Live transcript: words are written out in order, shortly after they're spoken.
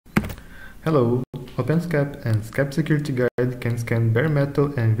Hello, OpenSCAP and SCAP Security Guide can scan bare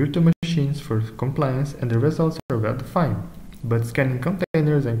metal and virtual machines for compliance, and the results are well defined. But scanning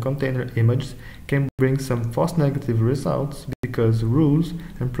containers and container images can bring some false negative results because rules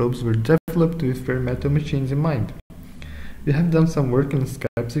and probes were developed with bare metal machines in mind. We have done some work in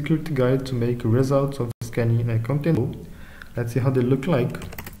SCAP Security Guide to make results of scanning a container. Let's see how they look like.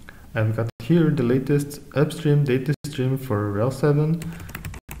 I've got here the latest upstream data stream for RHEL 7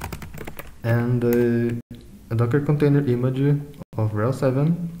 and a Docker container image of RHEL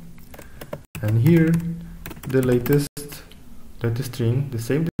 7, and here the latest data stream, the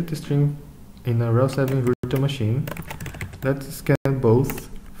same data stream in a RHEL 7 virtual machine. Let's scan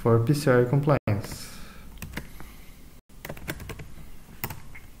both for PCI compliance.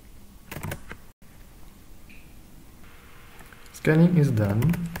 Scanning is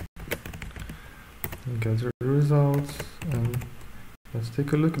done. Gather the results and let's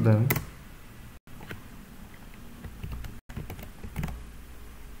take a look then.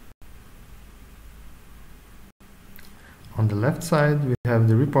 On the left side we have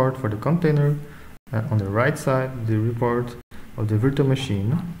the report for the container, and on the right side the report of the virtual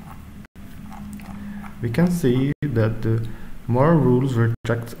machine. We can see that more rules were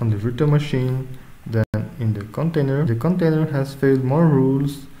checked on the virtual machine than in the container. The container has failed more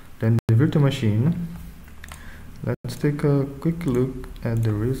rules than the virtual machine. Let's take a quick look at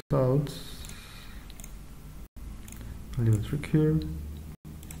the results. I'll do a trick here.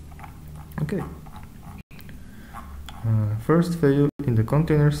 Okay. First fail in the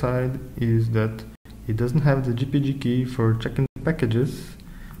container side is that it doesn't have the GPG key for checking packages,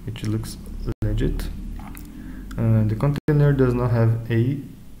 which looks legit. The container does not have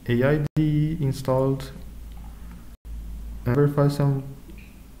AID installed. Verify some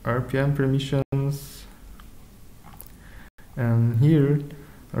RPM permissions. And here,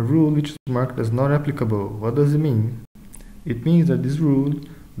 a rule which is marked as not applicable. What does it mean? It means that this rule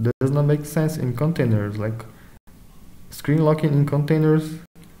does not make sense in containers, like screen locking in containers.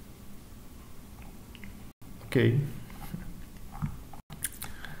 Okay.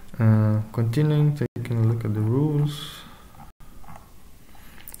 Continuing, taking a look at the rules.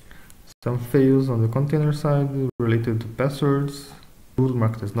 Some fails on the container side related to passwords. Rule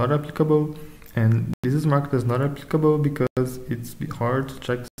marked as not applicable, and this is marked as not applicable because it's hard to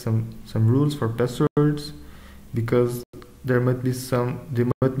check some rules for passwords, because they might be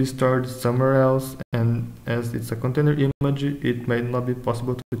stored somewhere else, and as it's a container image, it might not be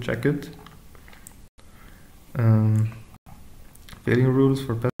possible to check it. Failing rules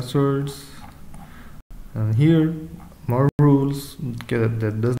for passwords, and here more rules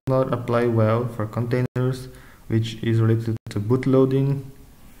that does not apply well for containers, which is related to bootloading.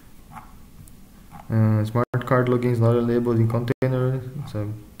 Smart card logging is not enabled in container,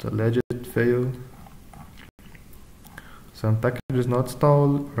 so it's a legit fail. Some packages not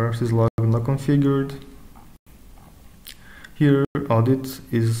installed, or syslog not configured. Here audit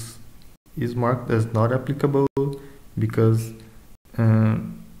is marked as not applicable because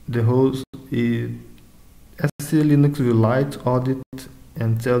the host SC Linux will lie to audit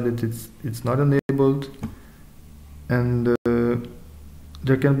and tell that it's not enabled, and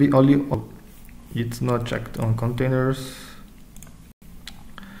there can be only it's not checked on containers.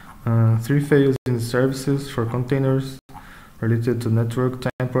 3 fails in services for containers related to network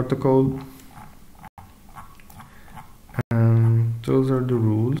time protocol. And those are the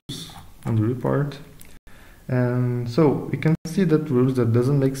rules on the report. And so we can see that rules that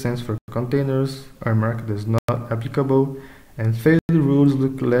doesn't make sense for containers are marked as not applicable, and failed rules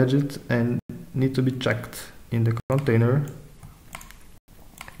look legit and need to be checked in the container.